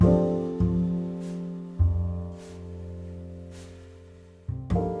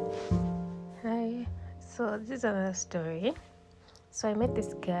So this is another story. So I met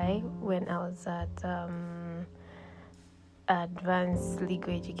this guy when I was at advanced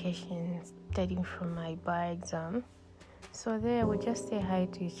legal education, studying for my bar exam. So there we just say hi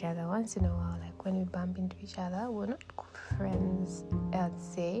to each other once in a while, like when we bump into each other. We're not friends, I'd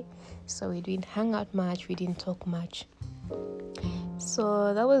say. So we didn't hang out much, we didn't talk much.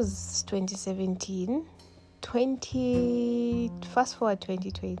 So that was 2017. Fast forward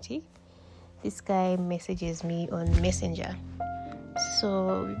 2020, this guy messages me on Messenger.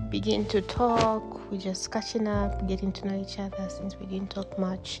 So we begin to talk, we're just catching up, getting to know each other since we didn't talk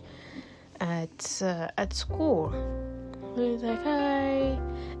much at school. He was like, hi,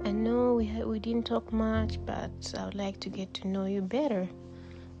 I know we didn't talk much, but I would like to get to know you better.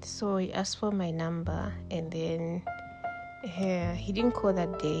 So he asked for my number, and then he didn't call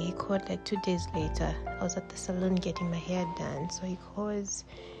that day. He called like 2 days later. I was at the salon getting my hair done, so he calls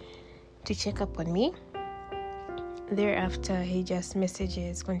to check up on me. Thereafter, he just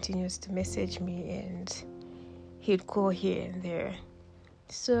continues to message me, and he'd call here and there.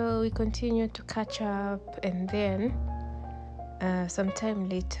 So we continued to catch up, and then sometime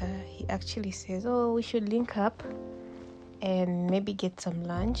later, he actually says, oh, we should link up and maybe get some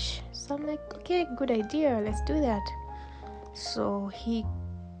lunch. So I'm like, okay, good idea, let's do that. So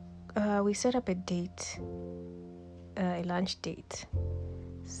we set up a date, a lunch date.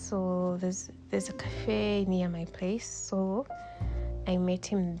 So there's a cafe near my place. So I met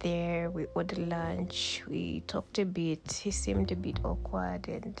him there. We ordered lunch. We talked a bit. He seemed a bit awkward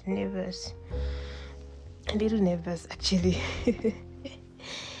and nervous. A little nervous, actually.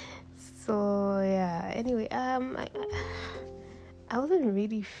 So yeah. Anyway, I wasn't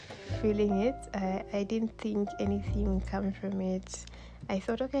really feeling it. I didn't think anything would come from it. I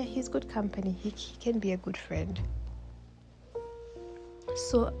thought, okay, he's good company. He can be a good friend.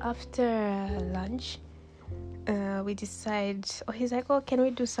 So after lunch, we decide. Oh, he's like, oh, can we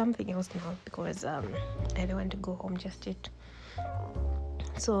do something else now? Because I don't want to go home just yet.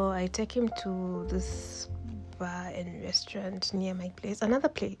 So I take him to this bar and restaurant near my place. Another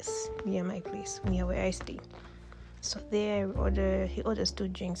place near my place, near where I stay. So there he orders 2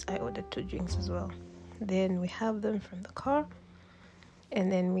 drinks. I ordered 2 drinks as well. Then we have them from the car,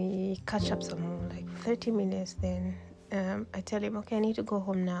 and then we catch up some more, like 30 minutes. Then I tell him, okay, I need to go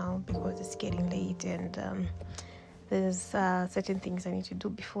home now because it's getting late, and there's certain things I need to do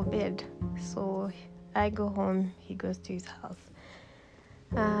before bed. So I go home, he goes to his house.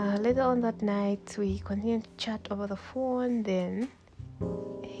 Later on that night, we continue to chat over the phone. Then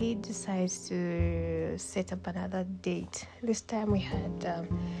he decides to set up another date. This time we had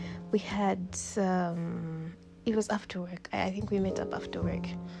it was after work. I think we met up after work.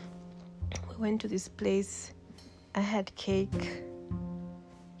 We went to this place. I had cake.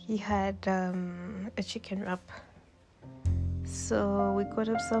 He had a chicken wrap. So we got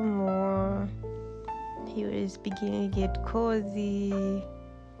up some more. He was beginning to get cozy.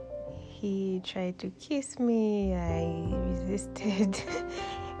 He tried to kiss me. I resisted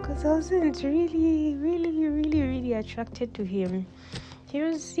because I wasn't really attracted to him. He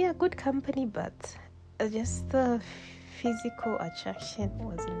was, good company, but just the physical attraction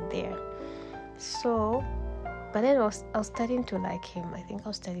wasn't there. So, but then I was starting to like him. I think I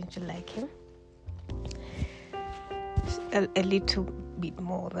was starting to like him a little bit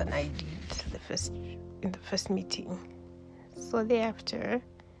more than I did in the first meeting. So thereafter,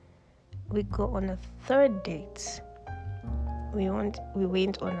 we go on a third date. We went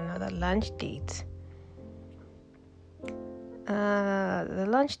on another lunch date. The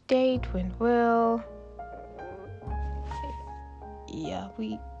lunch date went well. Yeah,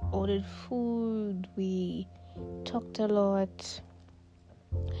 we ordered food. We talked a lot.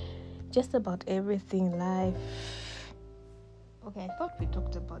 Just about everything, life. Okay, I thought we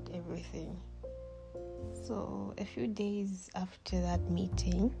talked about everything. So a few days after that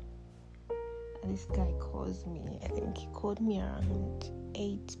meeting, this guy calls me. I think he called me around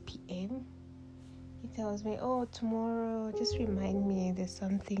 8 p.m. He tells me, oh, tomorrow, just remind me there's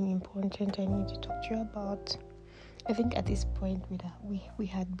something important I need to talk to you about. I think at this point we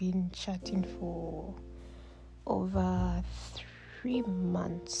had been chatting for over 3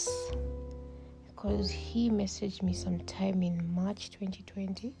 months, because he messaged me sometime in March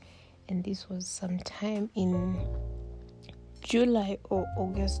 2020, and this was sometime in July or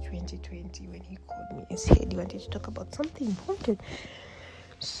August 2020 when he called me and said he wanted to talk about something important.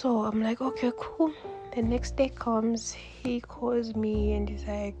 So I'm like, okay, cool. The next day comes, he calls me and he's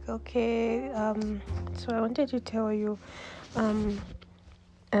like, okay, so I wanted to tell you,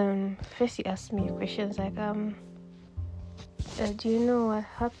 first he asked me questions like, Do you know what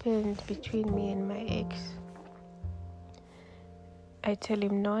happened between me and my ex? I tell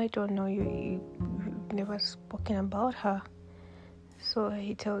him, no, I don't know. You've never spoken about her. So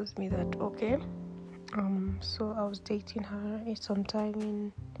he tells me that, okay. So I was dating her sometime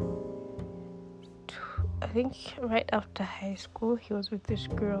in, I think right after high school. He was with this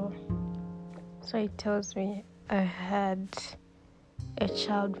girl. So he tells me I had a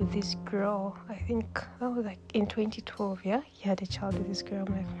child with this girl. I think that was like in 2012. Yeah, he had a child with this girl.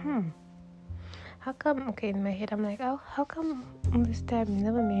 I'm like, how come? Okay, in my head I'm like, oh, how come this time you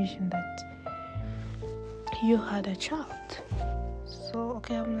never mentioned that you had a child? So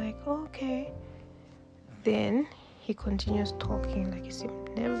okay, I'm like, oh, okay. Then he continues talking, like he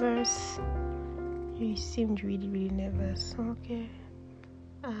seemed nervous. He seemed really, really nervous. Okay.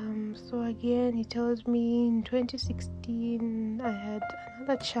 So again, he tells me in 2016 I had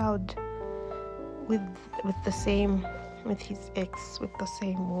another child with his ex, with the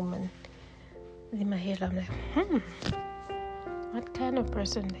same woman. In my head, I'm like, what kind of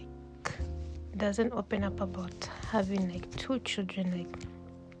person like doesn't open up about having like 2 children, like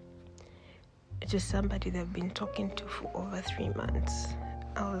to somebody they've been talking to for over 3 months?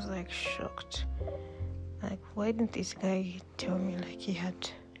 I was like shocked. Like, why didn't this guy tell me like he had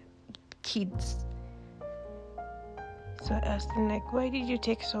kids? So I asked him, like, why did you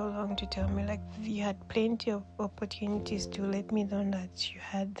take so long to tell me? Like, you had plenty of opportunities to let me know that you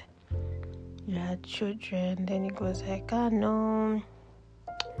had children. Then he goes like, no,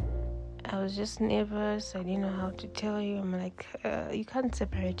 I was just nervous. I didn't know how to tell you. I'm like, you can't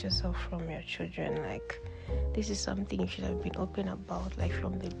separate yourself from your children. Like, this is something you should have been open about, like,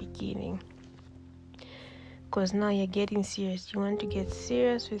 from the beginning. Because now you're getting serious. You want to get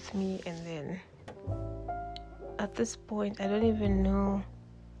serious with me, and then at this point, I don't even know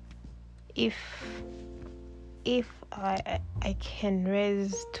if I can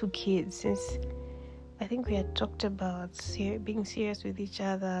raise 2 kids, since I think we had talked about being serious with each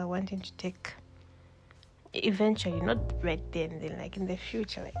other, wanting to take, eventually, not right then, like in the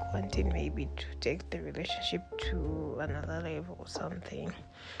future, like wanting maybe to take the relationship to another level or something.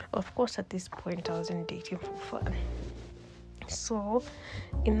 Of course, at this point, I wasn't dating for fun. So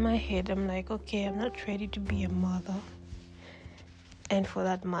in my head, I'm like, okay, I'm not ready to be a mother, and for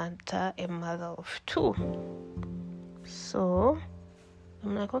that matter, a mother of 2. So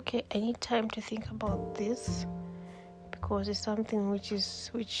I'm like, okay, I need time to think about this, because it's something which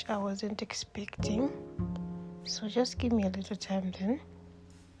I wasn't expecting. So just give me a little time, then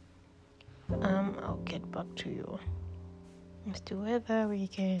I'll get back to you as to whether we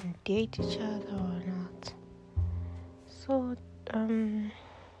can date each other or not. So the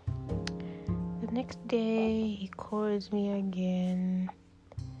next day he calls me again.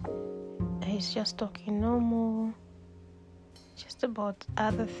 He's just talking normal, just about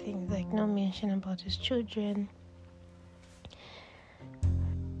other things, like no mention about his children.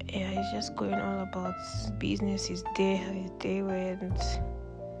 Yeah, he's just going all about business, his day, how his day went.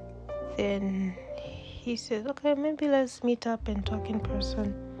 Then he says, okay, maybe let's meet up and talk in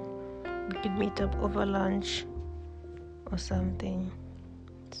person. We could meet up over lunch or something.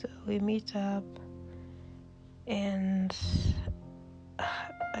 So we meet up, and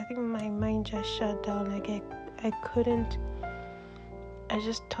I think my mind just shut down. Like I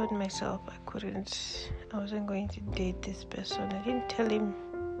just told myself I wasn't going to date this person. I didn't tell him,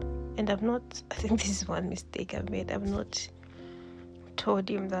 and I think this is one mistake I've made. I've not told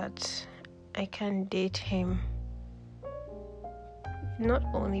him that I can't date him. Not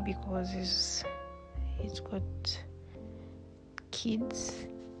only because he's got kids.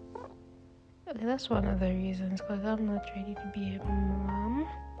 That's one of the reasons, because I'm not ready to be a mom.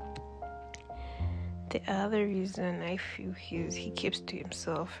 The other reason, I feel he keeps to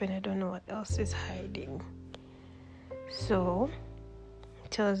himself, and I don't know what else is hiding. So he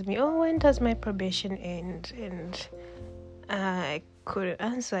tells me, oh, when does my probation end? And I couldn't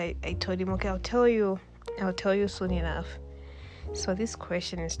answer. I told him, okay, I'll tell you soon enough. So this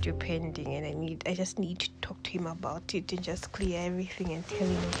question is still pending, and I just need to talk to him about it and just clear everything and tell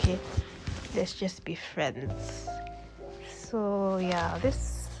him, okay, let's just be friends. So yeah,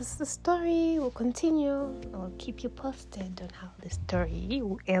 this is the story. Will continue. I'll keep you posted on how the story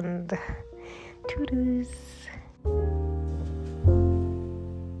will end. Toodles.